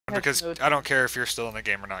because I don't care if you're still in the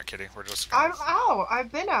game or not, Kitty. We're just. I'm out.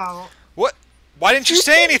 I've been out. What? Why didn't you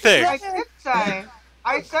say anything? I did say.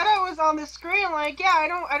 I said I was on the screen. Like, yeah,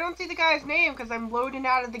 I don't see the guy's name because I'm loading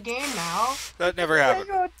out of the game now. That never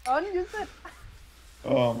happened.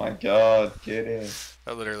 Oh my god, Kitty.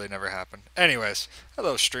 That literally never happened. Anyways,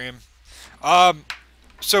 hello stream.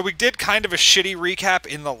 So we did kind of a shitty recap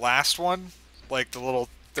in the last one, like the little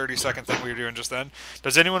 30-second thing we were doing just then.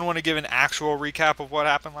 Does anyone want to give an actual recap of what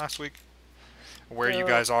happened last week? Where you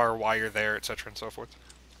guys are, why you're there, etc. and so forth?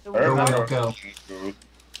 Everyone go. Good.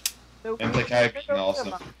 And the guy can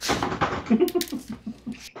also.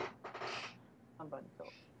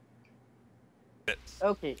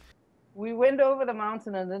 Okay. We went over the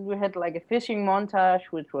mountain and then we had like a fishing montage,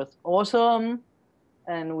 which was awesome.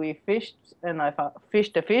 And we fished, and I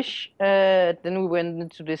fished a fish. Then we went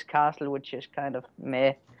into this castle, which is kind of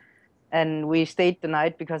meh. And we stayed the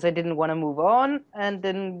night because I didn't want to move on. And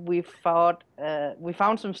then we found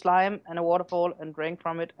some slime and a waterfall and drank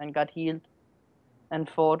from it and got healed and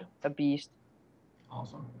fought a beast.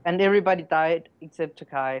 Awesome. And everybody died except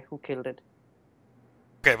Takai, who killed it.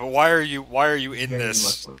 Okay, but why are you in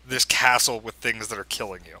this castle with things that are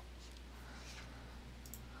killing you?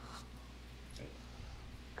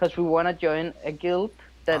 Because we want to join a guild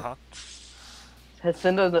that has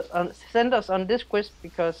sent us on this quest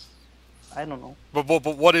because I don't know. But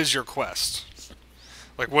what is your quest?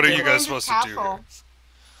 Like, what are you guys supposed to do here?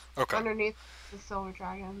 Okay. Underneath the silver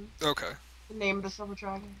dragon. Okay. The name of the silver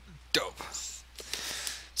dragon. Dope.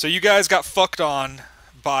 So you guys got fucked on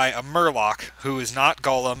by a Murloc who is not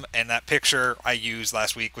Gollum, and that picture I used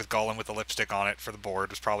last week with Gollum with the lipstick on it for the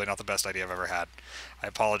board was probably not the best idea I've ever had. I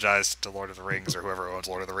apologize to Lord of the Rings or whoever owns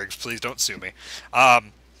Lord of the Rings. Please don't sue me.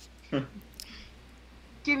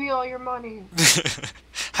 Give me all your money.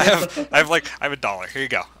 I have $1. Here you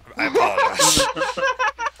go. I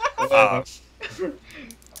apologize.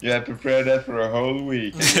 You had prepared that for a whole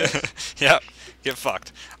week. Yep. Get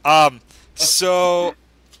fucked. So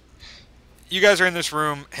you guys are in this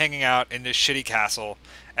room hanging out in this shitty castle.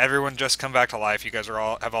 Everyone just come back to life. You guys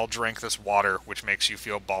have all drank this water, which makes you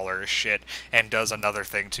feel baller as shit, and does another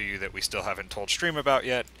thing to you that we still haven't told stream about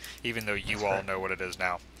yet, even though you all know what it is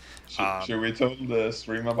now. Should we tell the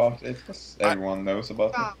stream about it? Because everyone knows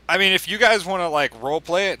about it. I mean, if you guys want to like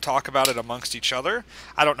roleplay it, talk about it amongst each other,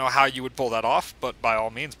 I don't know how you would pull that off, but by all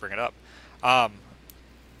means, bring it up.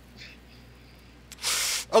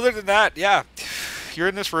 Other than that, yeah, you're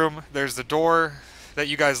in this room. There's the door that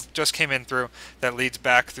you guys just came in through that leads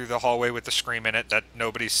back through the hallway with the scream in it that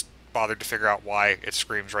nobody's bothered to figure out why it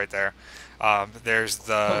screams right there. There's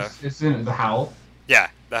the... Isn't it the howl? Yeah,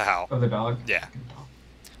 the howl. Of the dog? Yeah.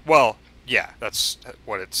 Well, yeah, that's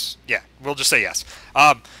what it's... Yeah, we'll just say yes.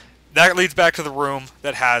 That leads back to the room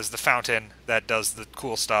that has the fountain that does the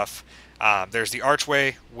cool stuff. There's the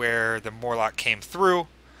archway where the Morlock came through.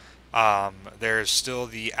 There's still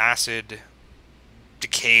the acid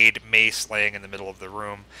decayed mace laying in the middle of the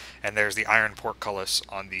room, and there's the iron portcullis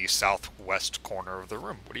on the southwest corner of the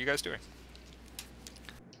room. What are you guys doing?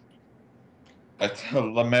 I tell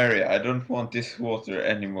Lamaria I don't want this water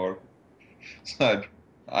anymore, so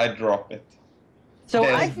I drop it. So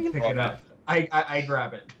Then I feel Pick it up. I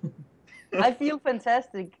grab it. I feel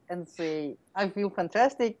fantastic and say I feel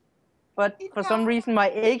fantastic, but for some reason my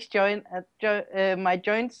my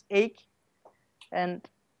joints ache, and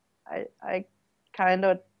I kind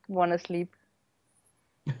of want to sleep.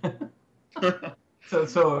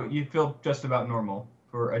 So you feel just about normal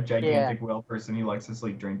for a gigantic whale person who likes to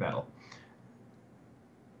sleep during battle.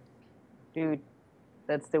 Dude,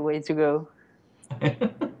 that's the way to go. I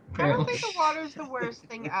don't think the water's the worst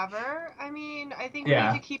thing ever. I mean, I think we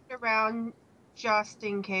need to keep it around just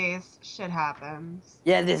in case shit happens.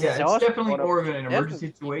 Yeah, this is it's awesome. definitely more of an emergency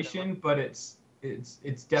situation, but it's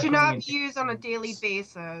definitely should not be used on a daily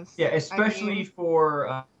basis. Yeah, especially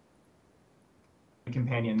for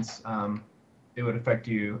companions, it would affect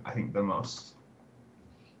you, I think, the most.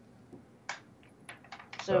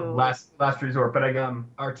 So last resort, but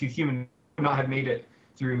our two humans would not have made it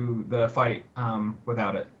through the fight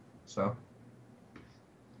without it. So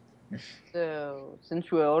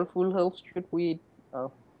since we're all full health, should we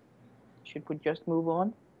just move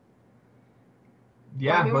on?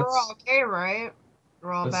 Yeah, I mean, we're all okay, right?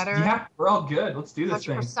 We're all better. Yeah, we're all good. Let's do this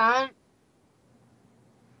 100%.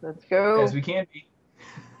 Let's go. As we can be.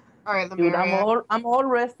 All right, dude, I'm all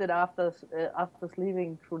rested after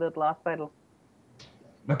sleeping through that last battle.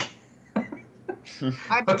 Okay.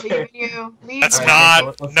 I believe in you. That's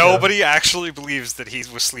not. Nobody actually believes that he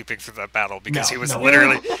was sleeping through that battle because he was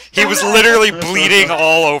literally bleeding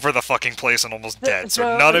all over the fucking place and almost dead.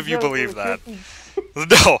 So none of you believe that.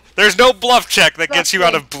 No, there's no bluff check that gets you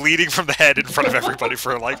out of bleeding from the head in front of everybody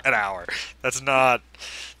for like an hour. That's not.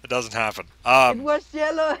 It doesn't happen. It was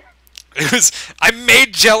Jello. It was. I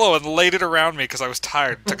made Jello and laid it around me because I was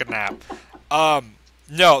tired. Took a nap.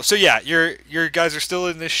 No. So yeah, your guys are still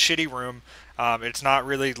in this shitty room. It's not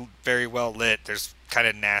really very well lit. There's kind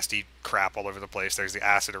of nasty crap all over the place. There's the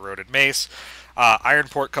acid eroded mace, iron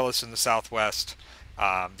portcullis in the southwest.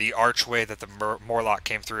 The archway that the Morlock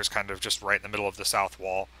came through is kind of just right in the middle of the south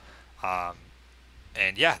wall.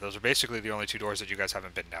 And yeah, those are basically the only two doors that you guys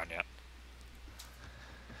haven't been down yet.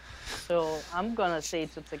 So I'm gonna say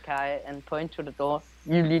to Takai and point to the door.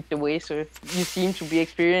 You lead the way, sir. You seem to be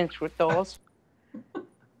experienced with doors. I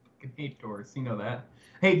hate doors, you know that.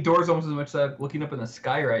 I hate doors almost as much as I'm looking up in the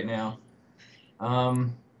sky right now.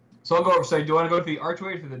 So I'll go over. So do you want to go through the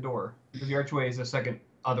archway or through the door? Because the archway is the second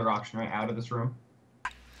other option, right, out of this room.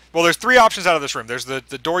 Well, there's three options out of this room. There's the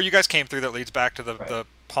door you guys came through that leads back to the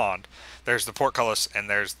pond. There's the portcullis, and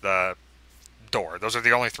there's the door. Those are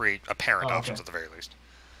the only three apparent options at the very least.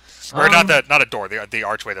 Or not a door, the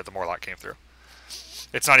archway that the Morlock came through.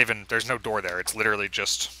 It's not even, there's no door there. It's literally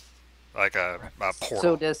just like a portal.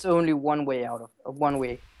 So there's only one way out of one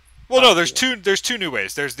way. Well, no, there's two new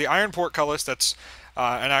ways. There's the iron portcullis that's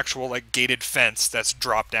an actual like gated fence that's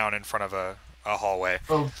dropped down in front of a hallway.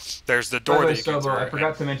 Oh, there's the door that you can through. I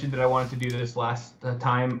forgot to mention that I wanted to do this last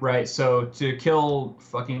time, right? So to kill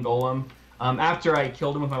fucking Golem, after I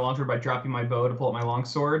killed him with my longsword by dropping my bow to pull out my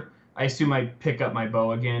longsword, I assume I pick up my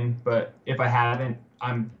bow again. But if I haven't,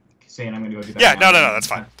 I'm saying I'm gonna go do that. Yeah, no, that's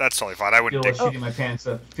fine. That's totally fine. I wouldn't. Shitting my pants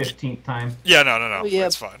a 15th time. Yeah, no, Oh, yeah,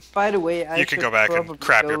 that's fine. By the way, you can go back and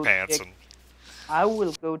crap your pants and. I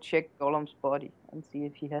will go check Golem's body and see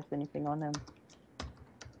if he has anything on him.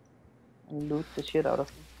 And loot the shit out of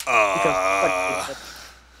him. I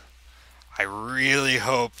really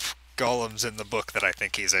hope Golem's in the book that I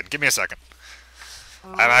think he's in. Give me a second.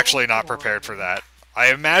 I'm actually not prepared for that.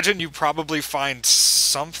 I imagine you probably find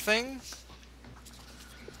something.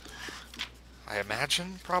 I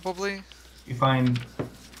imagine, probably. You find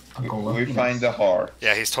a Golem. We find a heart.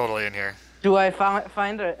 Yeah, he's totally in here. Do I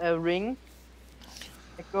find a ring?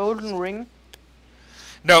 A golden ring?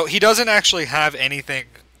 No, he doesn't actually have anything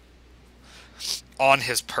on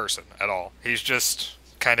his person at all. He's just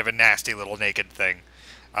kind of a nasty little naked thing.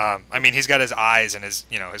 I mean, he's got his eyes and his,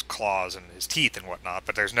 his claws and his teeth and whatnot,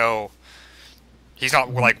 but there's no... He's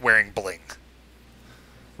not, like, wearing bling.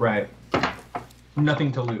 Right.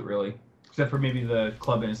 Nothing to loot, really. Except for maybe the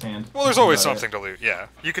club in his hand. Well, there's always something to loot, yeah.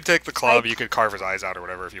 You could take the club, you could carve his eyes out or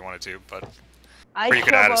whatever if you wanted to, but... Or you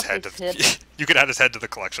could add his head to you could add his head to the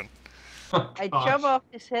collection. I chop off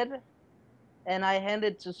his head, and I hand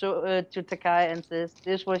it to Takai and says,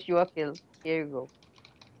 "This was your kill. Here you go."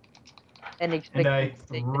 And I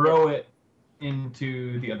throw it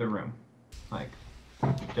into the other room, like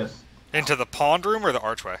just into the pond room or the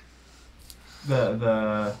archway.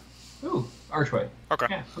 The archway. Okay.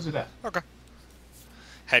 Yeah, let's do that. Okay.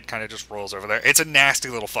 Head kind of just rolls over there. It's a nasty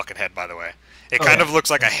little fucking head, by the way. It kind of looks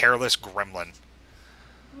like a hairless gremlin.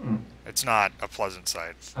 It's not a pleasant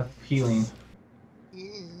sight. Appealing.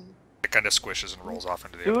 It kind of squishes and rolls off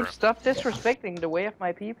into the other room. Dude, stop disrespecting the way of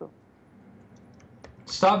my people.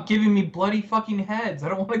 Stop giving me bloody fucking heads. I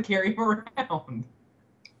don't want to carry them around.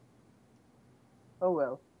 Oh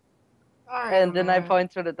well. Alright. And then I point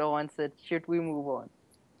to the door and said, "Should we move on?"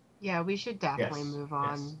 Yeah, we should definitely move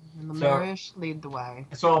on. Yes. And the Marish lead the way.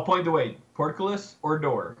 So I'll point the way. Portcullis or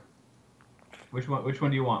door? Which one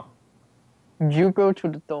do you want? You go to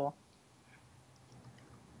the door.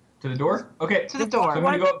 To the door? Okay. To the door. So I'm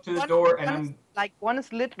gonna go up to the door and I'm... One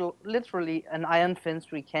is literally an iron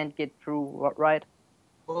fence we can't get through, right?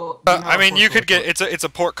 Well, I mean, you could get it's a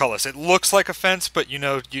portcullis. It looks like a fence, but you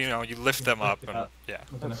lift them up and yeah.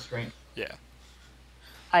 Within a strength. Yeah.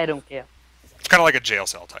 I don't care. It's kind of like a jail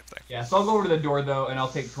cell type thing. Yeah, so I'll go over to the door though, and I'll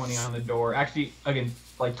take 20 on the door. Actually, again,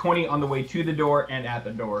 like 20 on the way to the door and at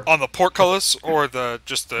the door. On the portcullis or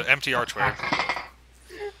just the empty archway?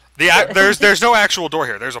 There's no actual door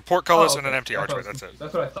here. There's a portcullis and an empty archway. That's it.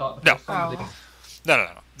 That's what I thought. No. No.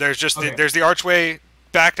 There's just there's the archway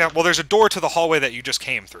back down. Well, there's a door to the hallway that you just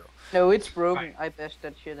came through. No, it's broken. Right. I bashed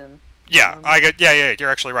that shit in. Yeah, Yeah,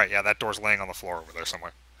 you're actually right. Yeah, that door's laying on the floor over there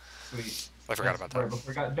somewhere. Sweet. I forgot about that.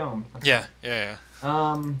 Before it got domed. Yeah.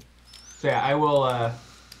 So yeah, I will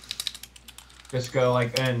just go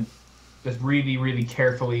and just really, really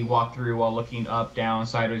carefully walk through while looking up, down,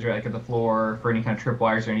 sideways, right at the floor for any kind of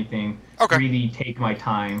tripwires or anything. Okay. Really take my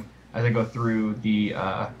time as I go through the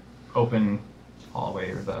open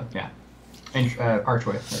hallway or the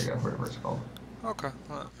archway. There you go, whatever it's called. Okay.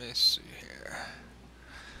 Let me see here.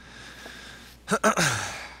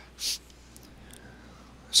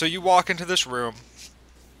 So you walk into this room.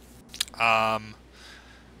 I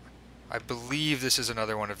believe this is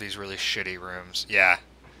another one of these really shitty rooms. Yeah.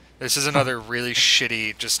 This is another really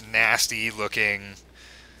shitty, just nasty looking...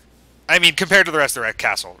 I mean, compared to the rest of the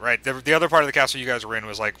castle, right? The other part of the castle you guys were in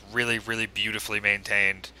was, like, really, really beautifully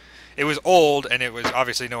maintained. It was old, and it was...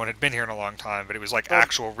 Obviously, no one had been here in a long time, but it was, like,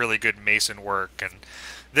 actual really good mason work, and...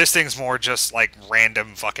 This thing's more just, like,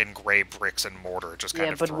 random fucking gray bricks and mortar, just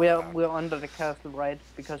kind of but thrown we're under the castle, right?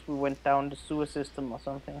 Because we went down the sewer system or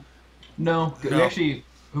something. No.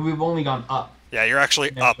 We've only gone up. Yeah, you're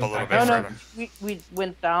actually up a little bit further. No, we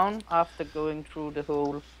went down after going through the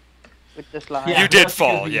hole with the slide. Yeah, you did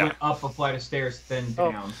fall, we went up a flight of stairs, then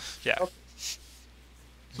down. Yeah. Okay.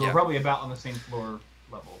 So we're probably about on the same floor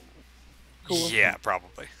level. Cool. Yeah,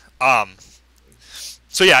 probably.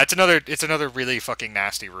 So yeah, it's another really fucking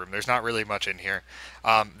nasty room. There's not really much in here.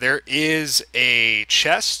 There is a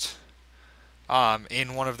chest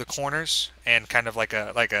in one of the corners, and kind of like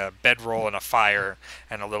a bedroll and a fire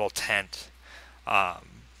and a little tent,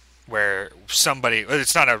 where somebody...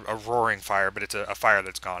 It's not a roaring fire, but it's a fire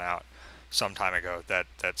that's gone out some time ago.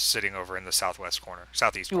 That's sitting over in the southwest corner,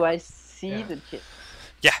 southeast corner. Do I see the chest?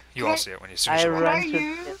 Yeah, you all see it when you see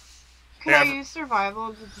it. Can I use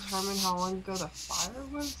survival to determine how long ago the fire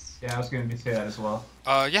was? Yeah, I was going to say that as well.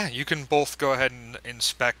 Yeah, you can both go ahead and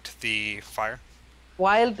inspect the fire.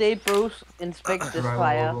 While they both inspect this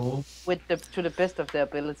fire to the best of their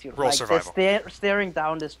ability, roll survival. They're staring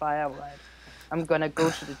down this fire, right? I'm gonna go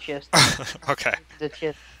to the chest. Okay. The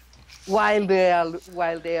chest. While they are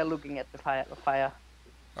looking at the fire.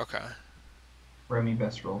 Okay. Remy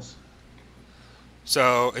best rolls.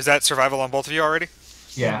 So is that survival on both of you already?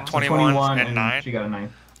 Yeah. 21 and 9. She got a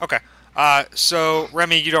 9. Okay. So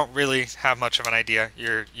Remy, you don't really have much of an idea.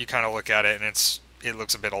 You kind of look at it, and it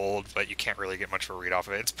looks a bit old, but you can't really get much of a read off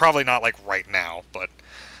of it. It's probably not like right now, but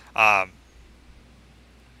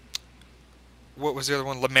what was the other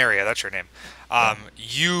one? Lemuria, that's your name.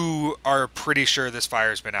 You are pretty sure this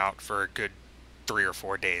fire's been out for a good 3 or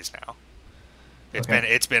 4 days now.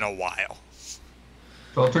 It's been a while.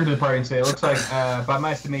 So I'll turn to the party and say, it looks like, by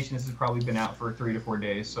my estimation, this has probably been out for 3 to 4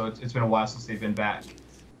 days, so it's been a while since they've been back.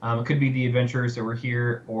 It could be the adventurers that were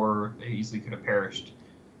here, or they easily could have perished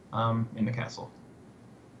in the castle.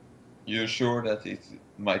 You're sure that it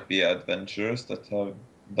might be adventurers that have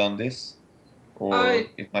done this? Or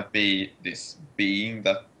it might be this being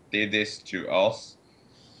that did this to us?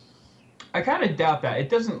 I kind of doubt that. It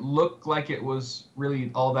doesn't look like it was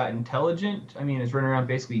really all that intelligent. I mean, it's running around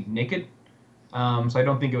basically naked. So I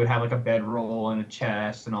don't think it would have like a bedroll and a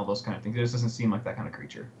chest and all those kind of things. It just doesn't seem like that kind of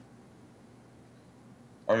creature.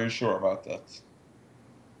 Are you sure about that?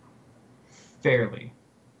 Fairly.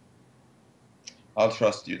 I'll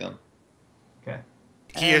trust you then. Okay.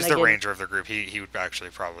 He is the ranger of the group. He would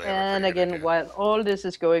actually probably have And again, while all this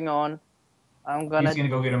is going on, He's gonna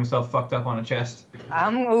go get himself fucked up on a chest.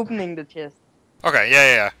 I'm opening the chest. Okay,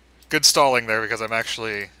 yeah. Good stalling there, because I'm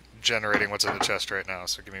actually generating what's in the chest right now,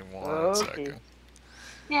 so give me one second.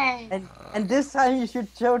 Yay. And this time you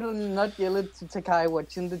should totally not yell it to Takai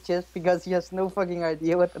what's in the chest, because he has no fucking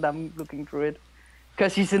idea what that I'm looking through it.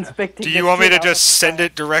 Because he's inspecting. Do you want me to just send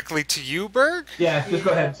it directly to you, Berg? Yeah, just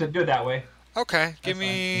go ahead. So do it that way. Okay, give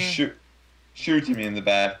me... Shoot him in the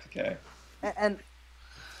back, okay? And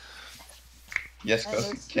yes,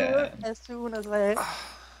 because you can. as soon as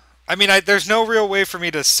I mean, there's no real way for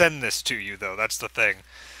me to send this to you, though. That's the thing.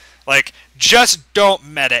 Like, just don't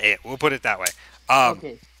meta it. We'll put it that way.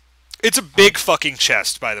 Okay. It's a big fucking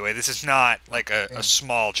chest, by the way. This is not, like, a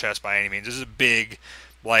small chest by any means. This is a big,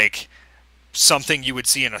 like, something you would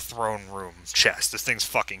see in a throne room chest. This thing's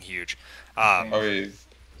fucking huge.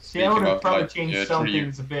 See, I would have probably changed some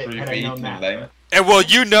things a bit had I known that. And well,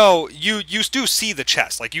 you do see the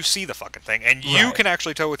chest, like you see the fucking thing, and you can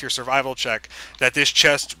actually tell with your survival check that this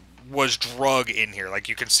chest was drug in here. Like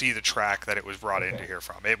you can see the track that it was brought into here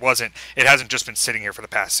from. It hasn't just been sitting here for the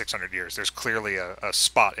past 600 years. There's clearly a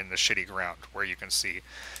spot in the shitty ground where you can see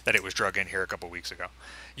that it was drug in here a couple weeks ago.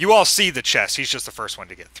 You all see the chest. He's just the first one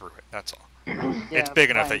to get through it. That's all. It's big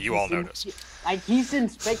enough that you all notice. He's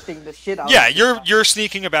inspecting the shit out. Yeah, you're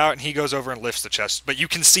sneaking about, and he goes over and lifts the chest. But you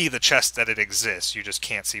can see the chest that it exists. You just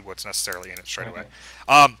can't see what's necessarily in it straight away.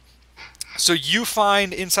 So you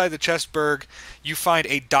find inside the chest, Berg, you find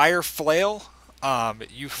a dire flail.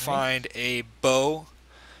 You find a bow,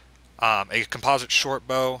 a composite short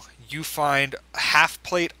bow. You find half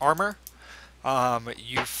plate armor.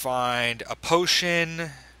 You find a potion.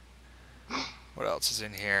 What else is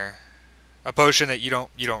in here? A potion that you don't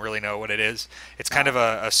really know what it is. It's kind of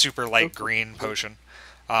a super light green potion.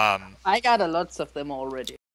 I got a lots of them already.